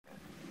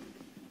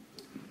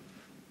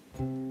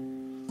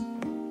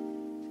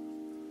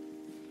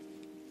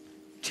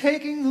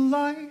Taking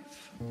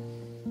life,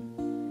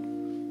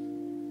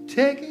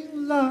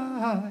 taking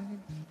life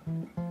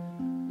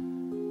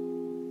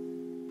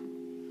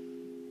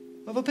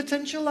of a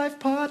potential life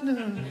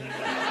partner.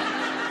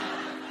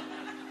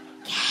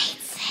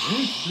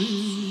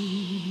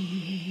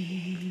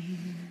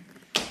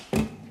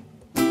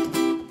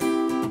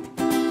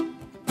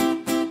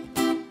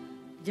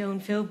 Don't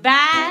feel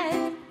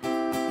bad,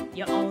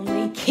 you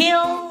only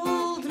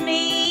killed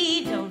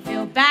me. Don't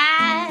feel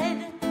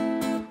bad,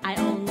 I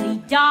only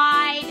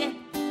died.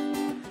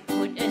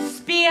 Put a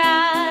spear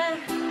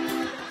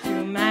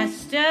through my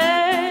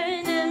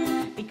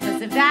sternum.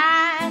 Because of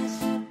that,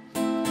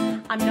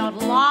 I'm not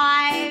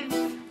alive.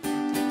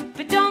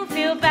 But don't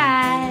feel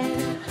bad.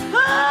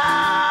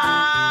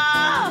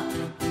 Oh!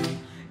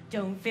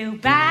 Don't feel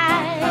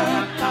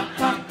bad.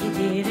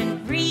 You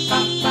didn't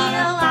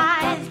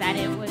realize that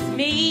it was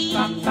me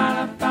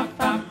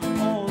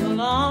all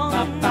along.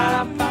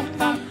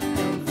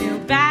 Don't feel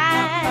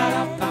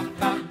bad.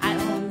 I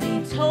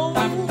only told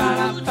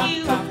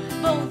you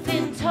both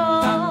in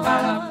talk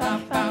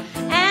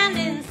and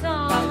in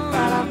song.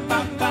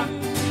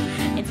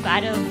 In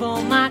spite of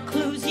all my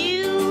clues,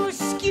 you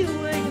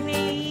skewered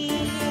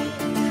me.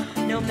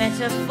 No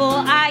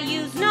metaphor I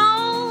use,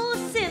 no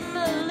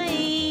simile.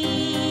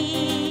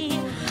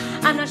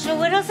 I'm not sure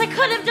what else I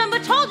could have done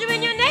but told you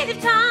in your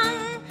native tongue.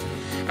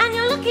 And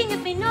you're looking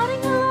at me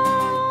nodding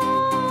along.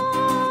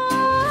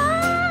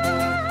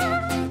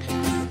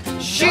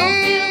 She Don't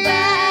feel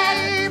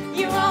bad,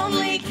 you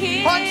only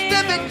killed. punched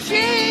the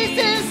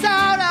Jesus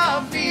out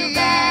of me. Feel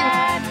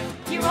bad,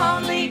 you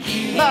only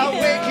killed. My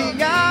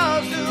waking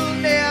hours will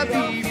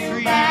never be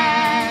free.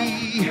 Bad,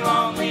 you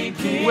only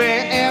killed.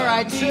 Where'er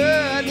I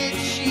turn, it's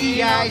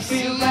she I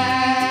see.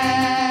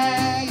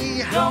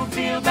 Don't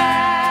feel bad.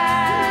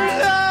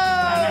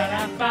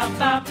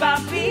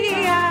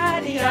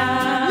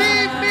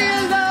 Leave me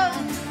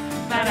alone.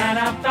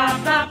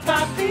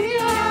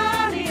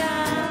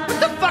 What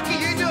the fuck are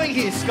you doing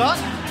here, Scott?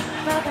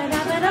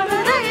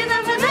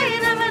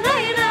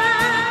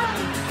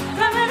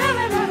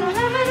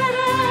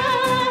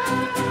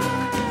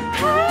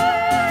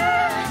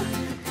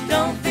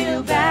 Don't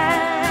feel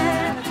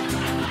bad.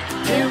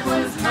 It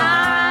was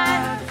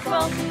my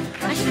fault.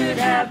 I should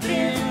have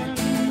been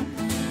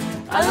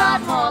a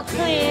lot more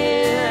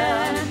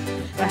clear.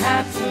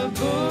 Perhaps a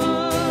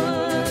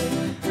book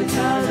with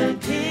colored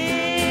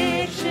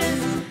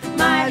pictures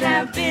might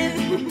have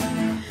been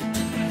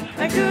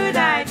a good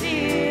idea.